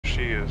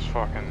she is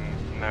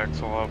fucking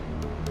next level.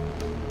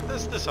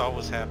 This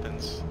always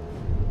happens.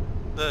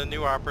 The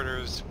new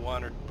operators,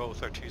 one or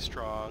both are too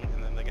strong,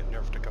 and then they get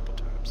nerfed a couple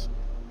times.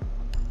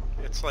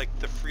 It's like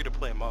the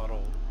free-to-play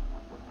model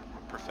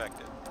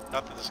perfected.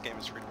 Not that this game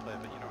is free-to-play,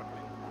 but you know what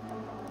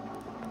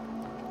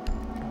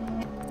I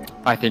mean.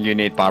 I think you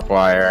need barbed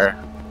wire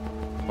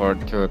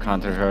to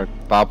counter her.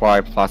 Barbed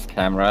wire plus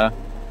camera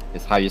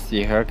is how you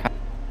see her.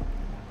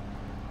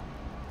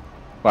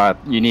 But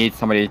you need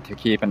somebody to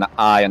keep an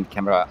eye on the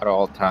camera at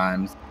all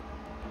times.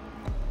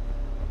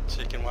 So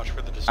you can watch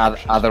for the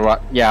distortions.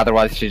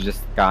 Otherwise she's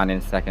just gone in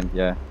a second,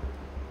 yeah.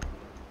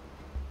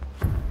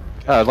 Okay.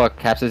 Oh look,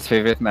 Caps's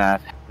favorite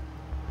map.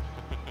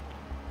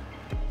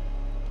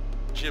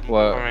 Jim,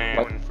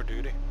 I mean, for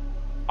duty.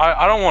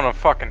 I don't want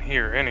to fucking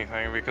hear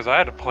anything because I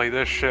had to play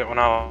this shit when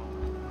I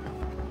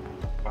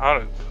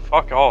was...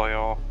 Fuck all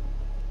y'all.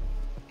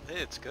 Hey,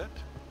 it's good.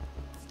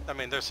 I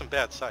mean, there's some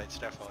bad sides,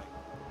 definitely.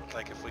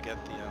 Like if we get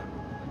the,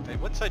 hey,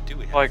 what side do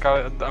we have? Like,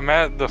 I'm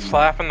at the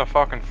slap in the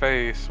fucking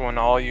face when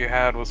all you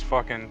had was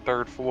fucking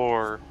 3rd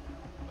floor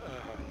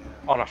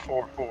on a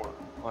 4-4.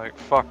 Like,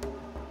 fuck.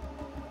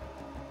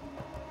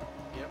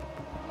 Yep.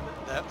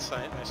 That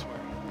side, I swear.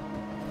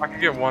 I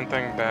could get one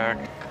thing back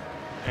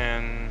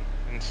in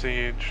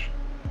Siege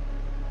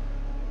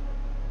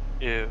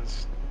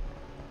is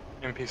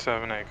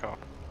MP7 ACOG.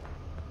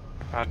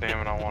 God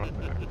damn it, I want it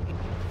back.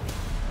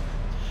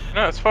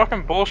 No, it's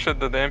fucking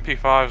bullshit that the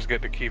MP5s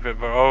get to keep it,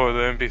 but oh,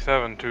 the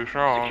MP7 too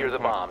strong. Secure the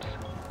bombs.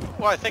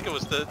 Well, I think it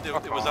was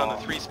it was on the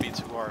 3 speeds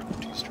who are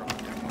too strong.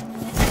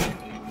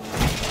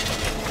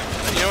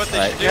 You know what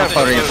they should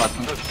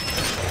do?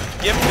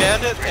 Give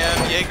Bandit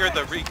and Jaeger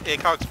the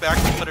ACOGs back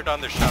and put it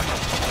on their shotgun.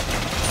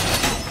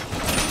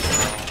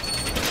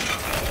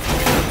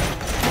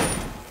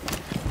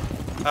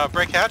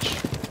 Break hatch.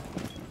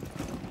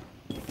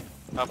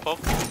 Poke.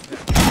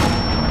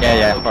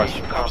 Yeah, of course.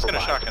 I'm just gonna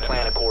shotgun it.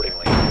 Plan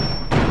accordingly.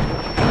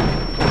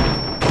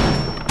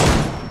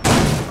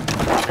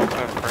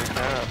 Break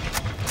that.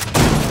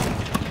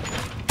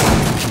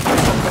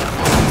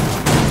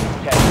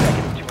 10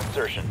 seconds to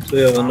insertion. We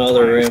have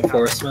another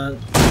reinforcement.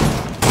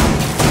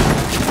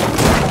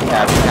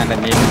 Yeah, we kinda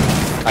need.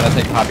 I don't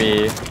think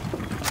Poppy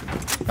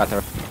got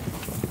her.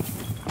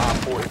 Op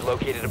 4 has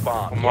located a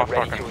bomb. My Get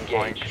ready fucking to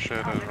flank engage.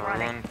 shit is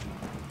ruined.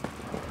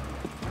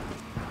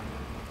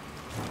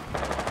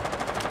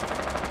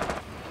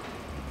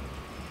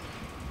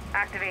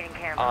 Activating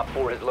camera. Op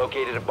 4 has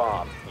located a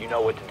bomb. You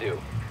know what to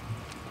do.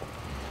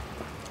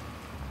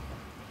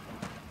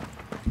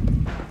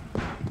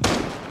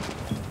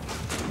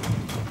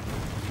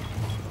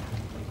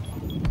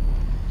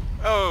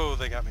 Oh,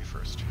 they got me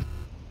first.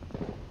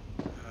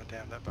 Oh,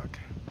 damn that bug.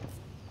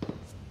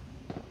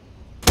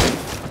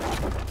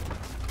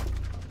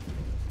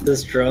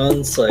 This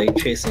drone's like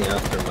chasing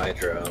after my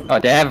drone. Oh,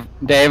 they have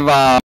Tango in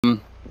my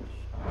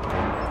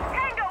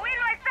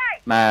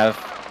sight. Mav.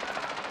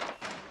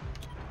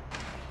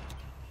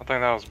 I think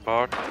that was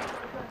Buck.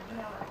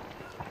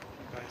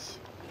 Nice.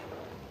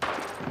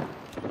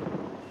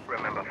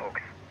 Remember,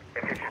 folks,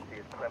 efficiency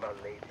is clever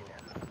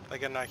laziness. I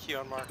get an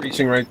IQ on Mark.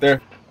 Reaching right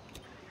there.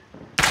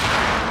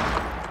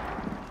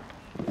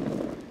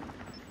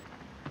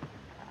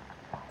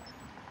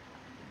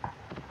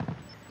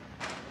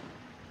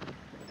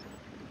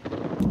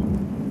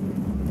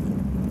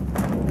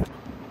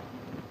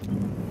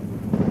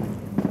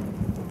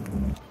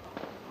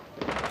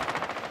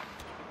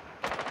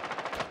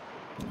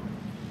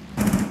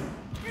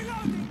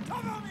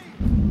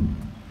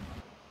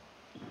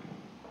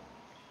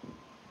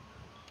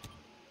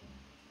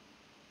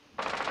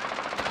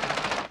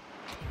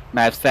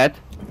 Mav set.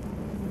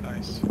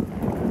 Nice.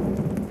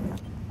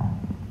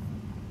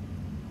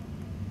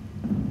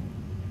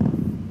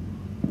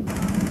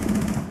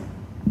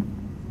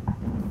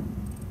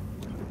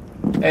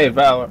 Hey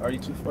Val, are you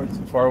too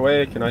far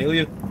away? Can I heal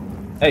you?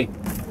 Hey.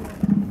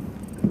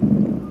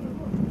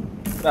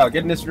 Val,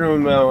 get in this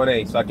room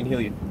 1A so I can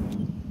heal you.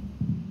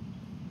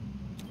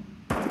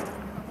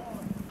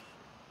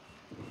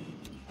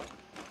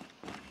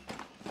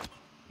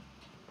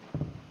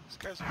 These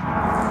guys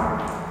are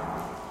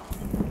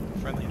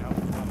friendly enough.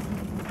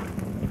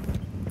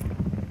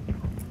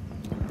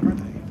 Where are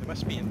they? They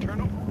must be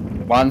internal.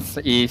 One's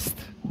east.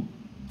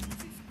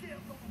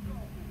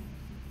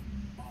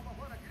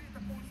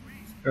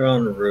 They're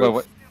on the roof.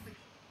 Wait.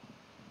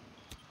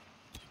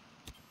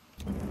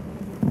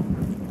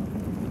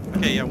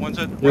 Okay, yeah, one's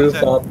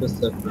Roof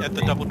opposite at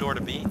the double door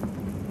to B.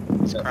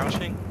 He's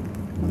crouching.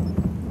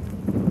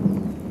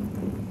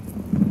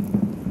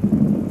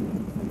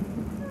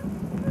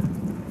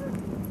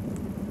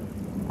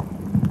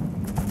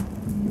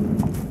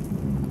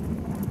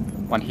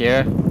 One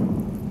here.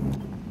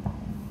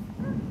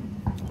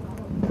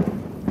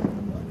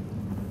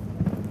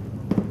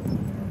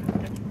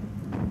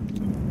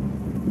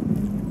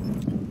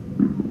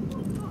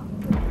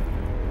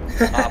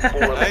 Op 4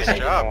 Nice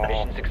job.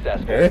 Mission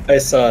successful. Okay. I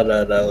saw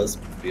that. That was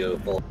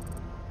beautiful.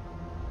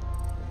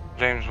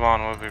 James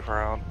Bond would be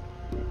proud.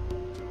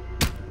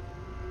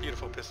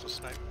 Beautiful pistol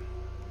snipe.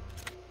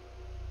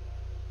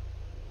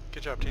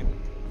 Good job, team.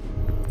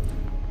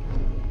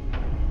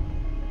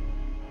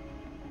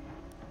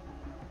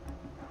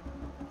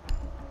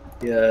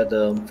 You had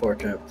the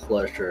unfortunate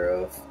pleasure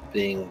of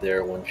being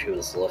there when she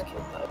was looking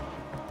though.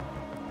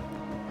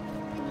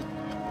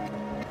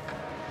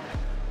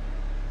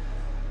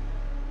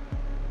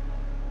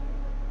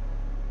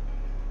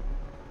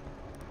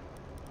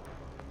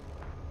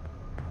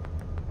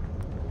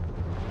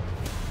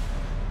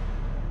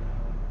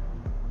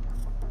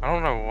 I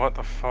don't know what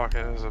the fuck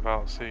it is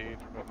about Siege,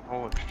 but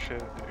holy shit,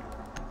 dude.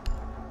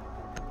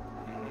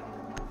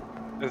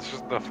 It's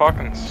just the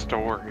fucking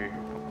story.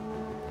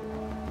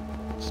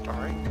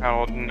 Story?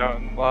 How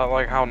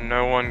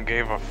no one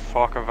gave a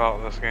fuck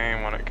about this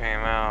game when it came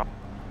out,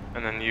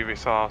 and then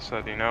Ubisoft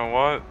said, you know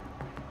what,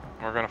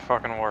 we're gonna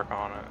fucking work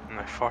on it, and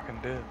they fucking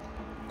did.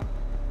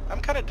 I'm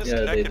kind of they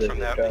disconnected did from a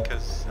good that job.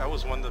 because I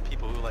was one of the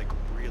people who like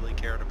really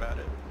cared about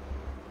it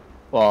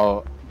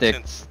Well, the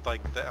since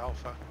like the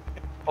alpha.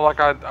 Well, like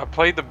I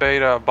played the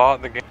beta, I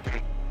bought the game.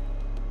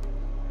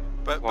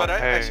 But Like, I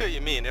hey, see what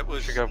you mean. It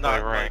was should go play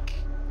not rank. like,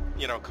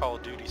 you know, Call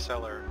of Duty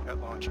seller at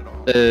launch at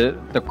all.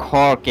 the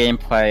core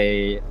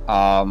gameplay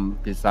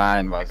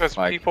design was Because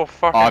like people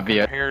fucking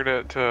obvious. compared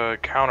it to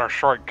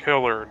Counter-Strike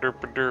Killer,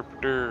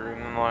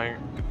 and like,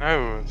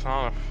 no, it's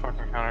not a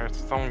fucking counter,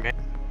 it's its own game.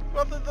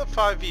 Well, the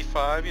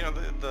 5v5, you know,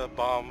 the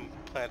bomb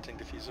planting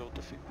defusal,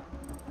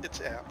 it's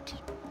apt.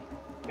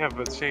 Yeah,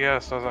 but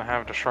CS doesn't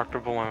have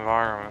destructible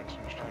environments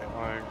and shit,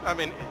 like... I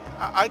mean,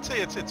 I'd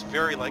say it's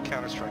very like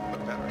Counter-Strike,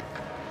 but better.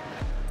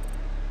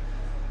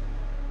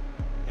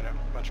 You know,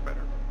 much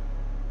better.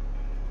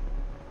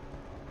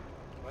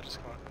 What is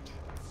going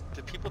on?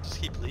 Did people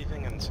just keep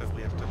leaving and so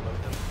we have to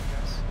load them, I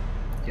guess?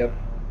 Yep.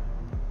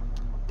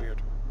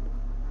 Weird.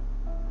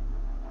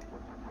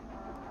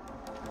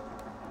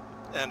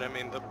 And I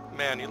mean,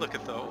 man, you look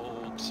at the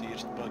old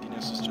Siege, the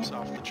bugginess is just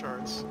off the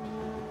charts.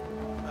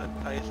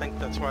 I think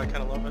that's why I kind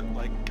of love it.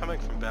 Like, coming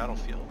from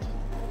Battlefield,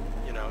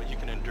 you know, you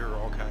can endure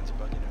all kinds of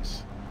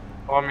bugginess.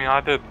 Well, I mean,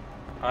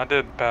 I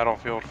did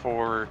Battlefield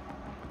 4,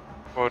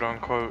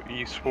 quote-unquote,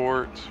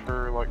 esports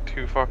for like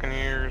 2 fucking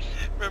years.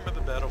 Remember the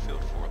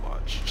Battlefield 4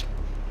 launch?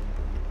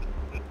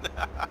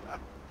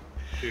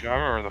 Dude, I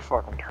remember the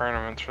fucking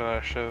tournaments for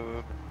that shit.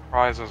 The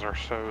prizes are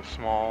so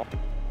small.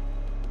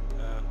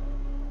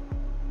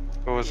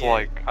 It was Yeah.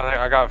 like, I think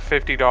I got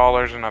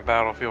 $50 in a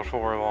Battlefield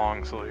 4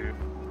 long sleeve.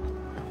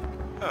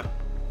 Huh.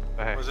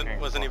 But hey, Wasn't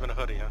can't even a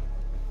hoodie, huh?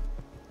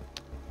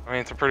 I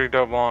mean, it's a pretty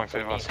dope long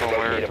sleeve. I Need to still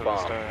wear it locate to a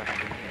this bomb. day.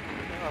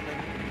 Well, I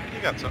mean,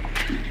 you got some.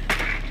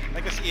 I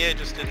guess EA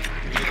just didn't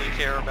really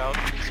care about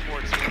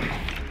esports.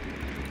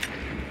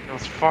 It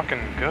was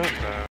fucking good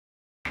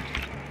though.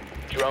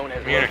 Drone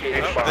has located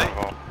Communication a bomb.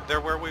 involved.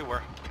 They're where we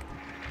were.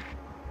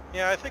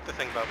 Yeah, I think the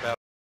thing about Battle,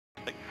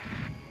 like,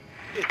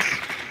 it's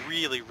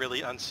really,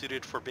 really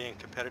unsuited for being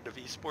a competitive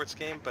esports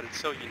game, but it's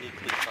so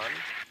uniquely fun.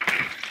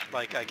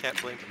 Like, I can't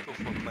blame people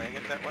for playing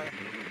it that way.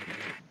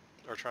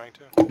 Or trying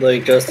to.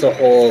 Like just the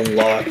whole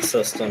lock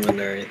system and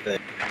everything.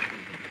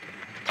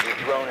 Your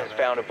drone has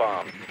found a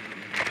bomb.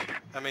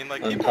 I mean,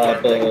 like, On people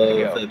top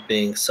are... of it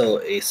being so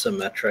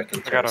asymmetric in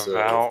I got terms a of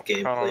Valk. I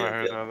don't gameplay know and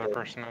who the other gameplay.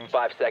 person is.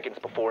 5 seconds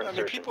before I mean,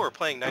 insertion. people are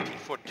playing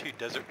 1942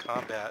 Desert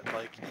Combat,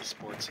 like,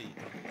 esportsy.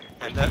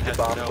 And that Proceed to has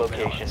bomb no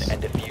location balance.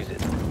 and defuse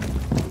it.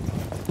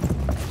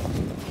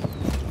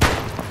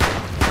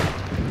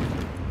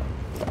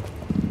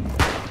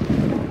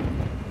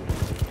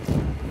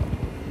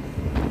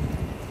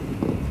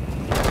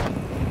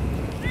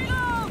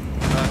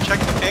 Check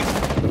the ping.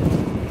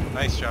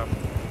 Nice job.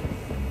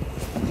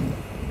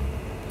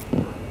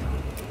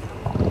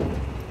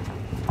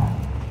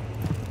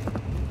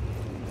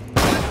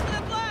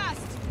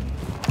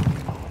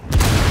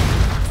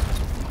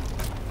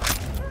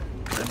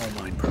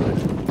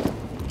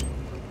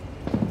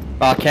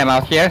 Cam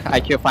out here.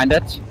 IQ find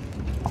it.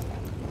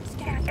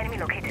 Enemy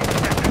located.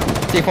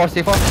 C4,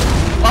 C4.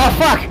 Oh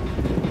fuck!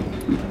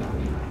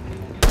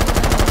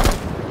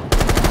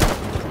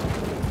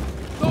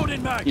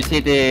 You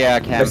see the I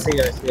cam? see.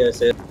 Yeah.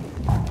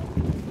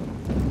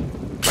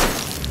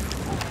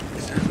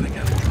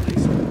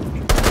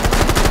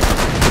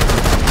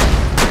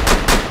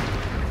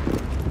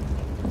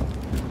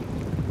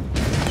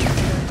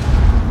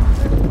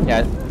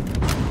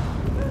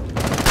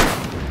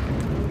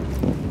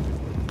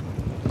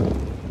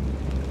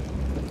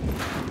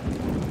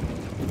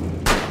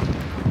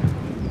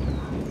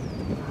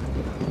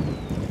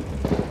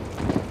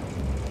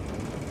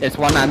 There's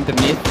one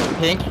underneath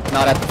pink,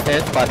 not at the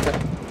stairs, but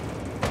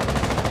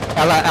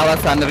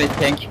Ella's underneath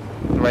pink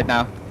right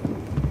now.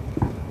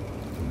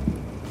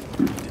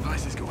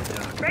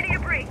 Ready to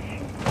breach.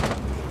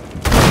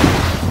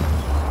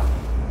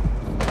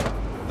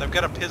 They've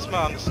got a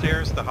Pisma on the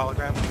stairs, the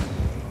hologram.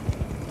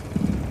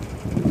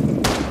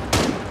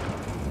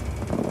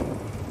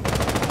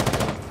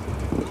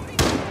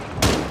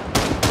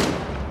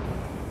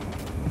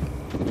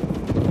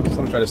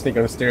 Someone tried to sneak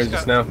on the stairs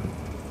just now.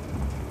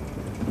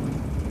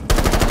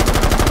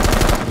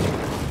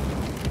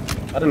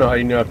 I don't know how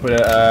you knew I put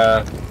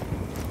a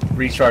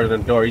recharge on the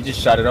door. You just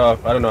shot it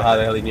off. I don't know how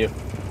the hell he knew.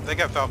 They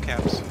got valve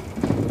caps.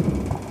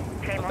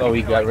 I thought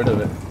we got rid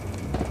of it.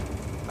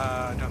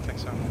 I don't think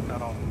so.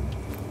 Not all.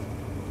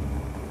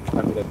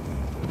 Copy that.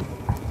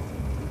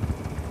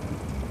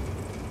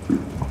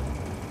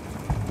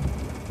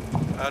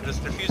 Does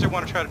the diffuser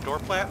want to try to door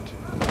plant?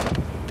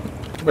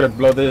 You better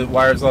blow the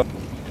wires up.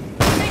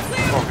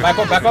 Back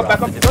up, back up,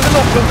 back up. No.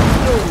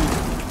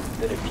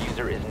 The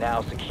diffuser is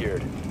now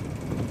secured.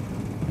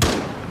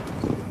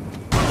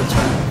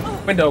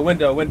 Window.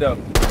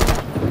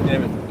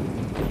 Damn it.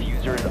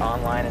 Diffuser is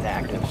online and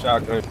active.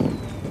 Shotgun.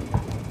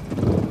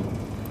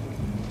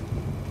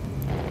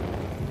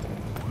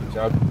 Good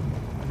job.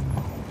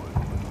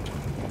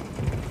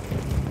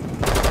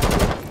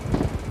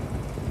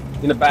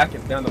 In the back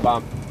and down the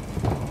bomb.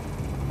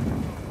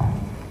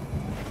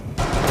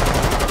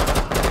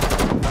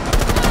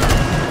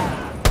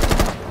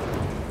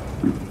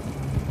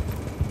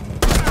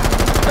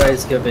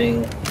 Guy's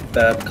giving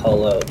bad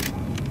call out.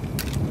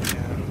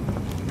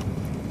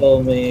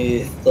 Told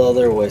me the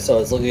other way, so I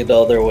was looking the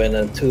other way and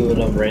then two of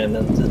them ran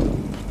into.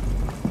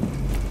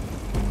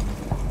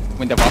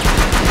 Window box.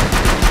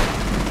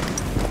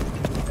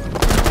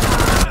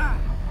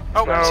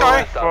 Oh, No.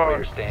 sorry. Last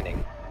operator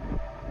standing.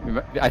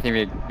 I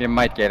think we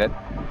might get it.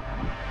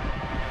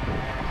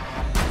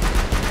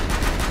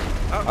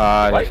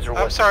 Oh, Diffuser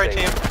I'm was sorry,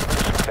 disabled. team.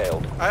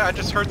 Failed. I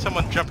just heard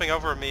someone jumping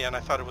over me and I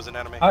thought it was an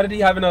enemy. How did he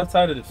have enough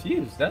time to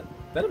defuse? That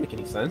doesn't make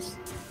any sense.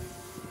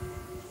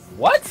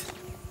 What?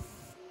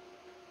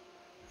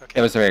 Okay.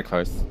 It was very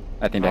close.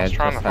 I think I they was had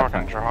trying to just had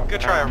fucking fun. drop.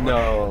 Good try, down.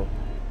 everybody. No.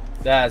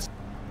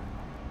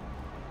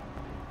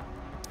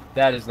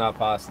 That is not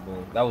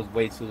possible. That was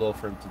way too low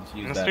for him to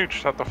defuse This that. dude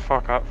shut the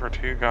fuck up for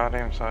 2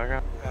 goddamn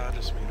seconds.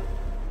 Just mute him.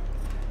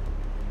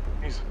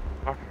 Jesus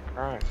fucking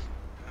Christ.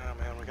 Oh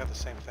man, we got the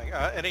same thing.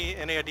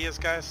 Any ideas,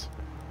 guys?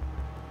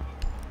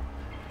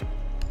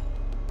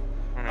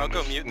 I mean, I'll go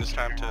just mute this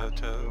time to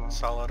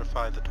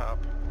solidify the top.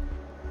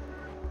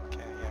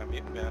 Okay, yeah,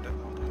 mute and bandit.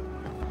 I'll do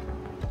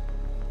it.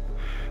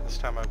 This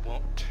time I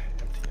won't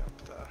empty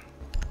up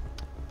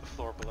the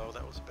floor below.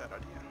 That was a bad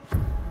idea.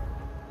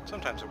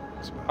 Sometimes it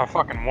works, I but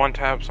fucking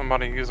one-tap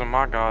somebody using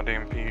my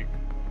goddamn peak.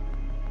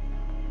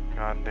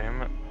 God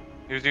damn it.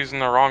 He was using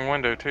the wrong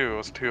window too, it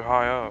was too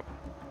high up.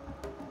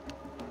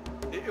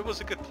 it was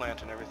a good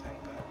plant and everything,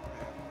 but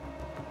man,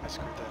 I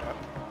screwed that up.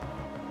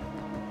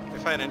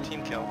 If I had a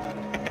team kill, then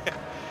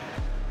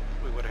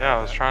we would have. Yeah,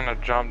 I was trying to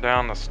jump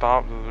down to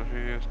stop the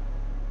defuse.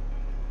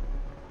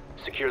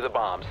 Secure the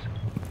bombs.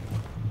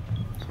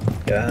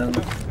 Yeah.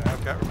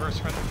 I've got reverse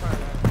friendly fire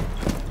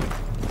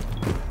now.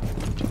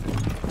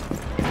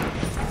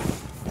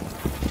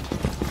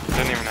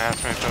 Didn't even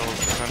ask me if it was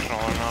intentional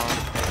or not.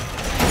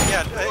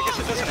 Yeah, I guess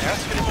it doesn't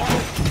ask anymore.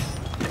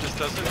 It just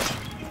does it.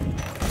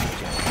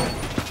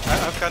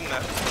 I've gotten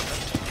that.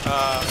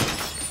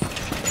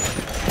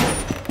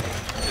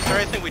 Is there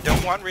anything we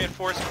don't want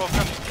reinforced,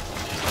 Colcom?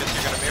 Guess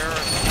you're gonna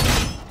mirror?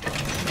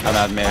 I'm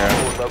not mirror.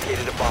 Op 4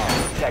 located a bomb.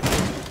 Protect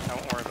it.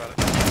 Don't worry about it.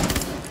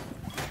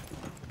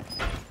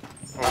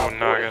 Oh, Op 4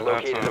 nugget, has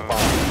that's located a a... bomb.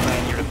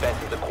 Plan your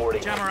defenses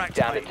accordingly.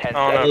 Down to 10 I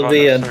don't know It'll if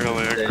be I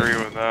necessarily interesting. agree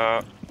with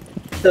that.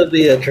 It'll be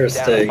Down to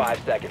interesting. 5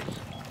 seconds.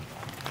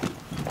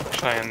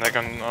 I'm saying they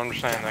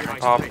can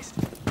pop.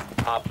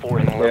 Op 4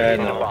 has Yeah, I located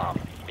a know. bomb.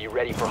 Be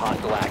ready for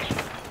hostile action.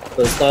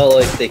 But it's not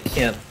like they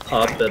can't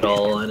pop it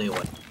all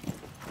anyway.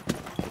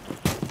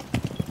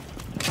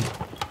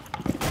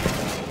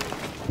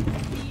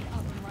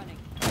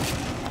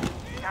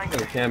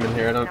 There's a cam in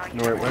here. I don't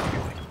know where it went.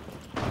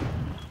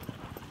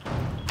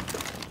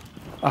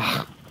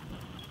 Ah.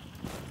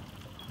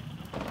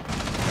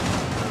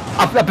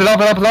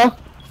 Up, below.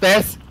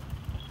 Stairs.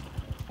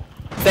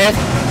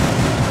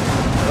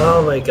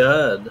 Oh my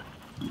god.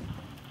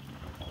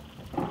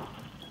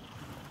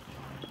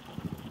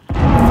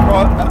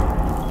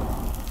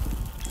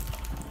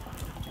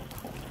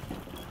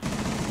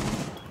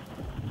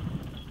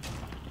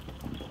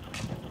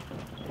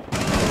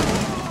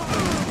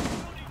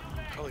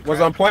 Holy Was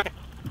crap. on point.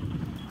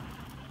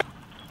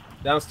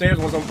 Downstairs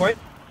was on point.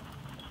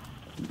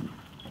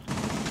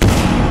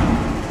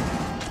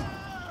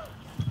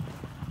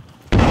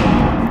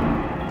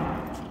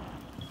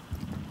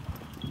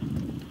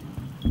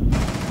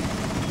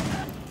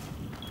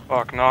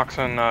 Fuck, Knox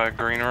in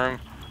green room.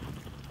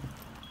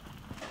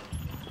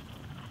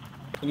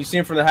 Can you see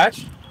him from the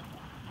hatch?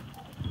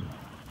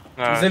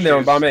 No, He's in there on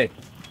she's- bomb A.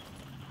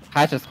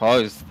 Hatch is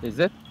closed, is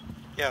it?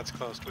 Yeah, it's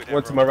closed. We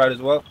One to my right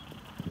as well.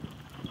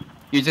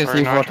 Use your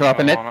Very C4 nice to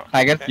open it. on it.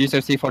 Tiger, Okay. use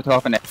your C4 to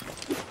open it.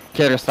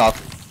 Kill yourself.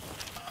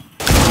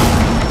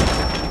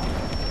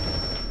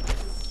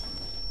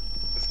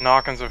 It's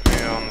knocking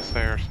Sophia on the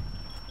stairs.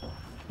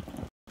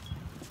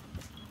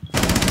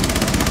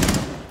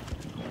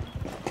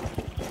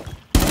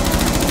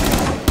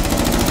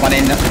 One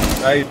in,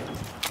 Right.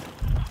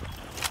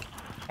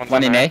 One's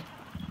one in there.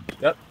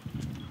 A. Yep.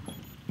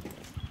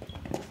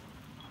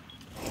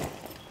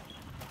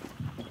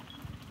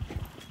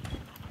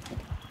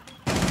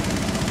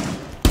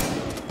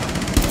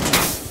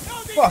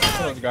 Fuck!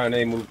 That was a guy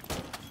named Move.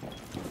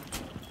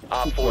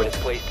 Op 4 has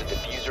placed a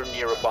diffuser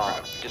near a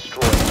bomb.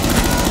 Destroy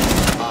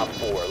it. Op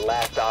 4,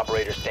 last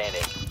operator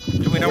standing.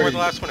 Do we know where the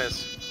last one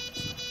is?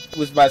 He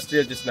was by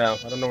stairs just now.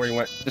 I don't know where he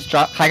went. Just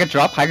drop. Higher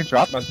drop. Higher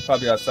drop. Must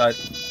probably outside.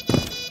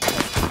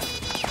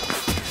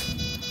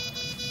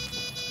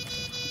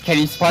 Can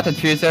you spot the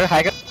diffuser,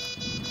 Higher?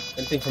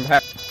 Anything from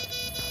hack?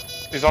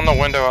 He's on the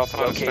window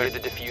outside the Located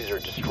stick. the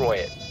diffuser. Destroy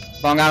it.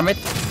 Long armored.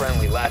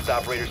 Friendly, last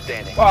operator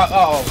standing.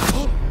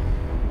 Oh.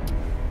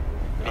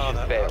 Mission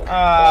that- failed.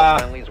 Ah. All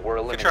friendlies were Good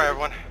eliminated. try,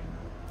 everyone.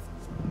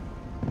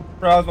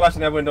 Bro, I was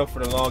watching that window for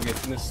the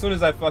longest, and as soon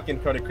as I fucking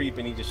started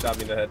creeping, he just shot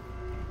me in the head.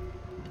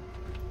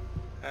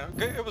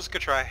 Good, it was a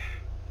good try.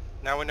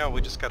 Now we know.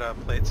 We just gotta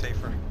play it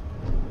safer.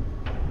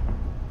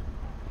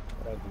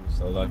 That dude's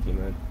so lucky,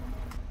 man.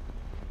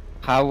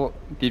 How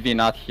did we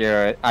not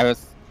hear it? I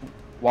was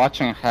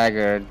watching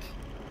Haggard.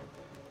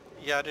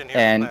 Yeah, I didn't hear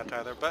And the plant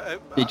either.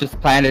 But He just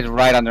planted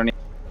right underneath.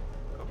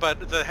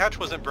 but the hatch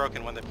wasn't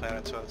broken when they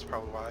planted, so that's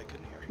probably why I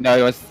couldn't hear.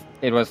 No,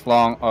 it was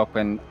long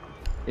open.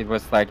 It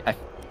was like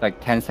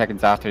 10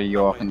 seconds after you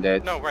opened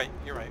it. No, right.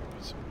 You're right.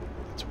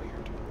 That's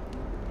weird.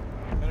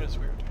 That is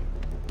weird.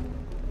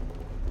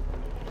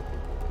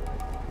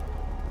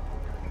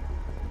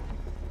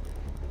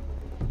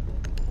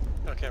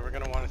 Okay, we're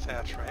gonna want to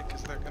thatch, right?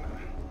 Because they're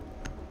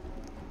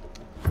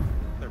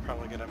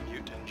probably gonna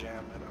mute and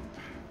jam it up.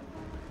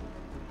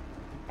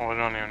 Well, we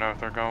don't even know if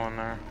they're going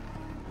there.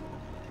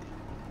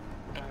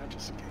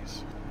 Just in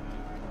case.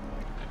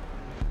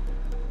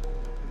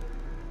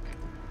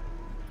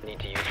 Need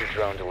to use your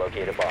drone to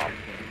locate a bomb.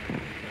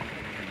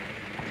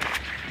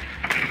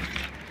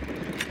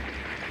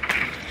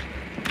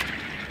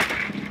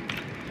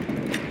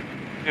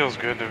 Feels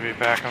good to be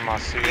back in my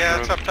seat. Yeah,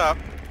 it's up top.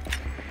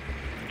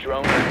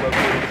 Drone has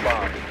located a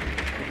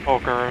bomb.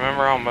 Poker,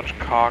 remember how much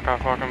cock I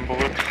fucking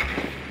blew?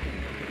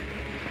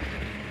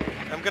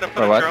 I'm gonna For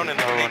put a what? drone in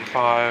the 0 and pink.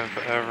 5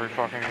 every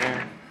fucking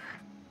game.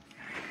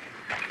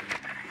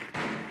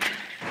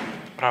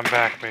 But I'm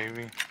back,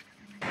 baby.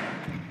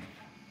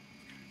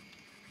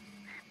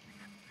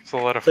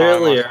 Solidify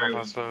Clearly, myself I'm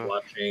as the...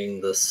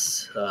 watching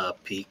this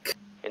peak.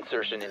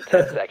 Insertion in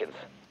 10 seconds.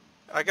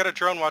 I got a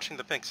drone watching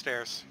the pink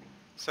stairs.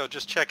 So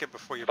just check it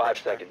before you 5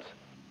 approach there. seconds.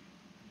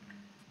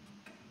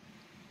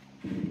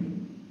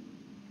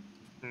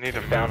 Need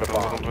to Found move a a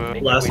little bomb. bit.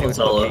 Make Last your way one's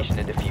to the all up. location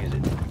and defuse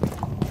it.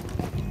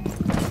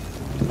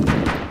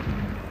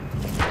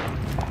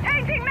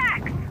 Changing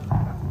max!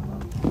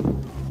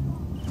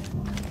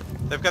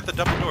 They've got the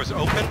double doors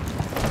open.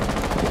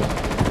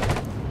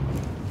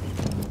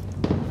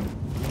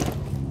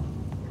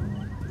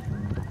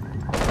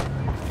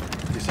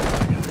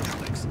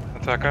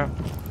 Attack out.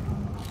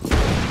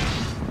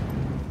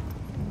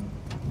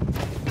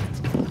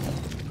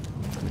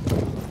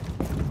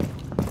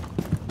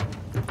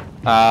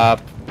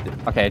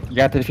 Okay, you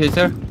got the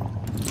diffuser?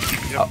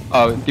 Yep.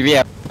 Oh, do we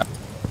have...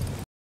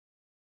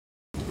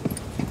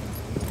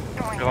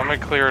 Okay, let me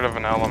clear it of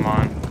an L of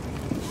mine.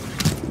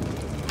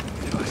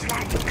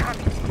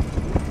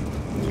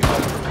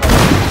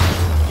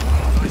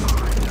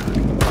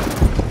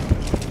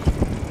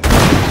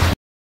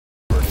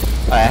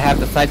 I have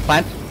the side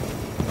plant.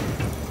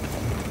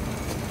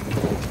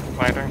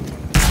 Planting.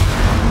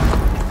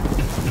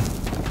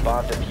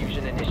 Bomb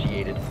diffusion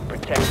initiated.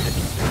 Protect the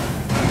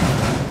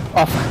diffuser.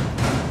 Oh, fuck.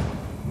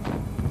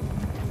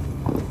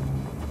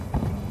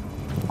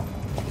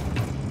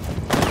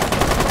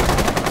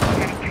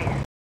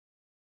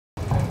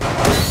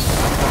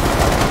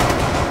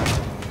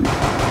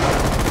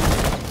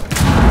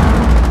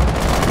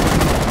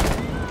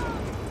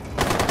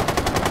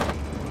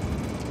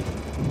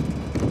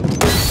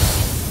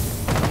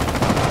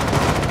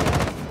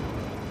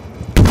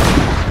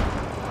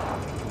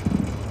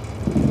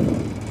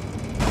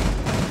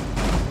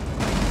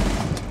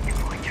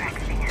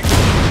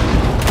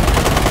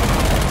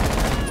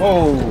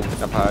 Oh,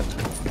 That part.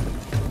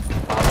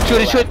 Op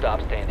Shoot it, 4 shoot. last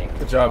stop standing.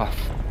 good job.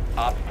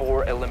 Op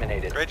 4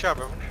 eliminated. Great job,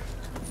 everyone.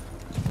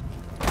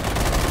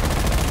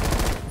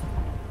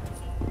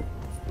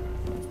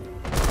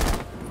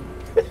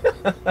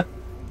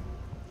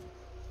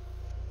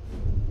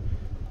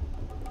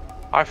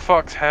 I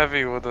fucked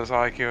heavy with this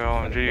IQ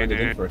LMG, Plugged it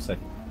in dude. for a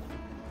second.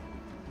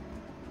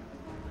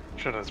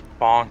 Shit is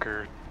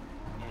bonkers.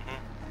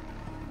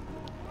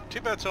 Too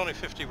bad it's only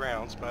 50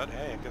 rounds, but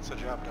hey, it gets the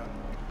job done.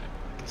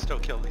 Can still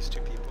kill these two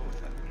people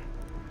with it.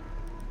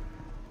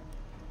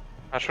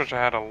 I just wish I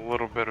had a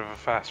little bit of a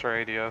faster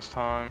ADS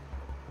time.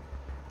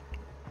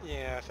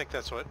 Yeah, I think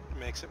that's what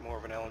makes it more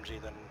of an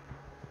LMG than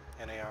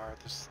an AR,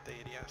 the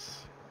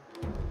ADS.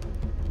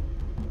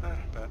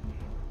 But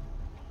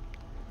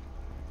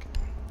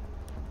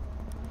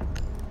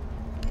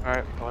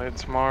Alright, play it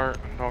smart,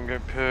 don't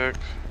get picked,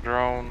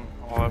 drone,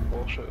 all that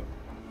bullshit.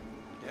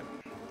 yep.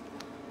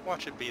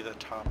 Watch it be the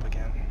top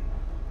again.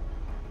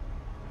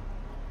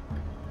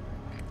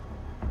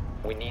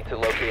 We need to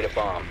locate a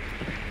bomb.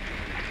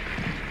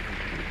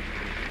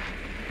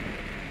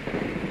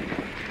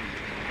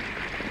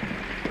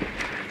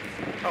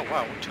 Oh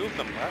wow, two of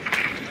them left?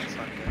 That's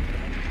not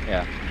good.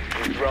 Yeah.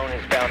 Your drone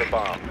has found a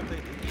bomb. Where'd they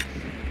leave?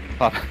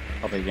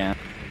 Pop again.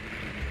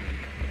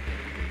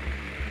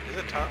 Is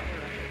it Tom?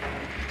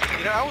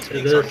 You know, I was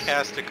being It is.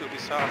 sarcastic,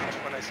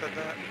 Ubisoft, when I said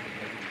that.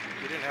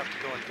 You didn't have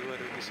to go and do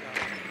it,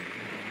 Ubisoft.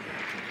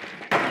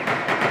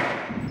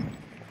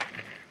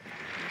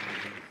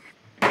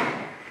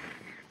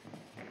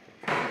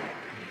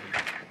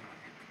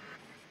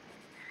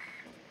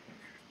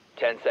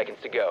 10 seconds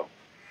to go.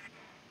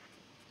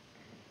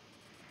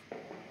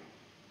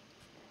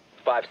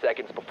 5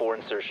 seconds before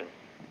insertion.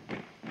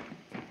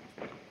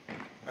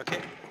 Okay.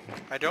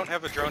 I don't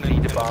have a drone Proceed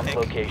in to bomb pink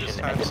location this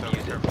and time, so defuse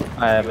it. careful.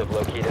 I have You have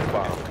located a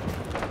bomb.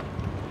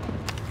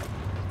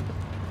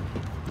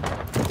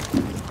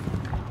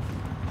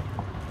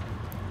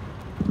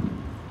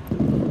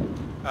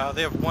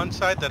 They have one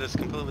side that is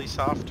completely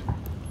soft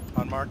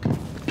on mark.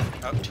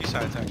 Oh, two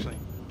sides actually.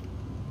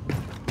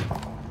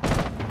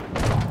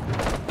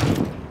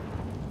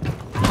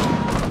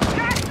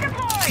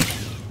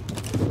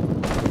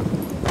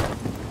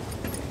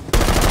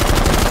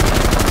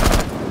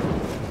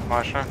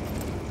 Flashing.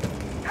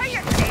 Put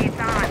your shades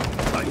on.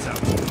 Lights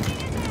out.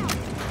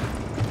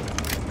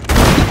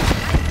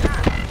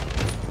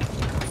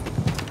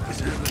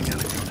 Disabling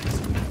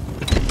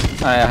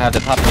electronics. I have the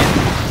top again.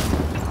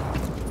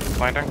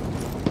 Landing.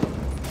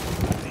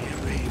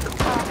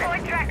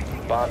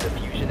 Bomb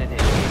diffusion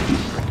initiated.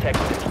 Protect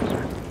the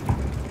diffuser.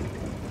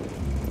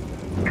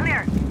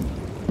 Clear.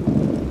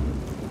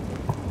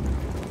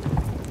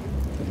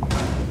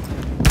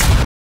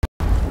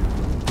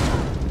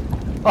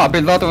 Oh,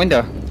 below the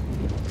window.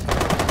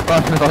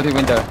 Oh, below the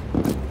window.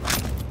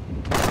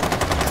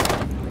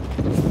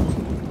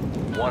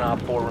 One Op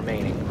 4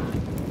 remaining.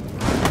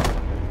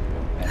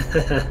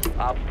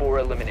 Op 4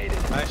 eliminated.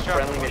 Nice job.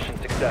 Friendly mission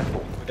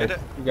successful. We did it.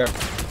 You go.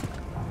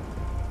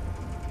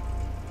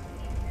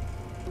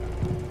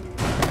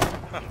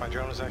 Huh, my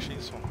drone was actually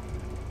useful.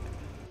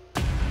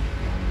 I'm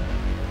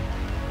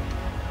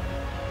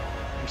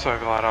so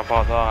glad I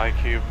bought the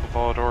IQ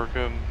bullet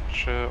orchid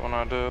shit when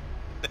I did.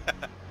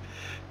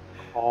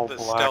 All The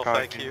black stealth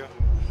IQ. IQ.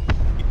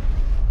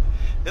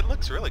 It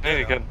looks really I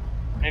need good.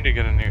 to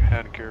get a new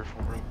headgear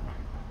for it.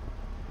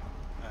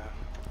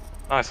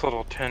 though. Nice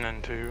little 10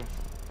 and 2.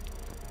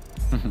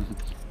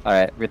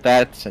 Alright, with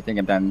that, I think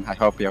I'm done. I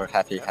hope you're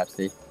happy,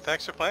 Hepsi.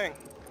 Thanks for playing.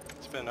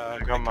 It's been a I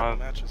great got couple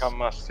matches.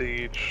 my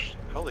siege.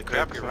 Holy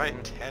crap, picks you're right.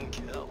 and- 10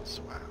 kills.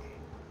 Wow.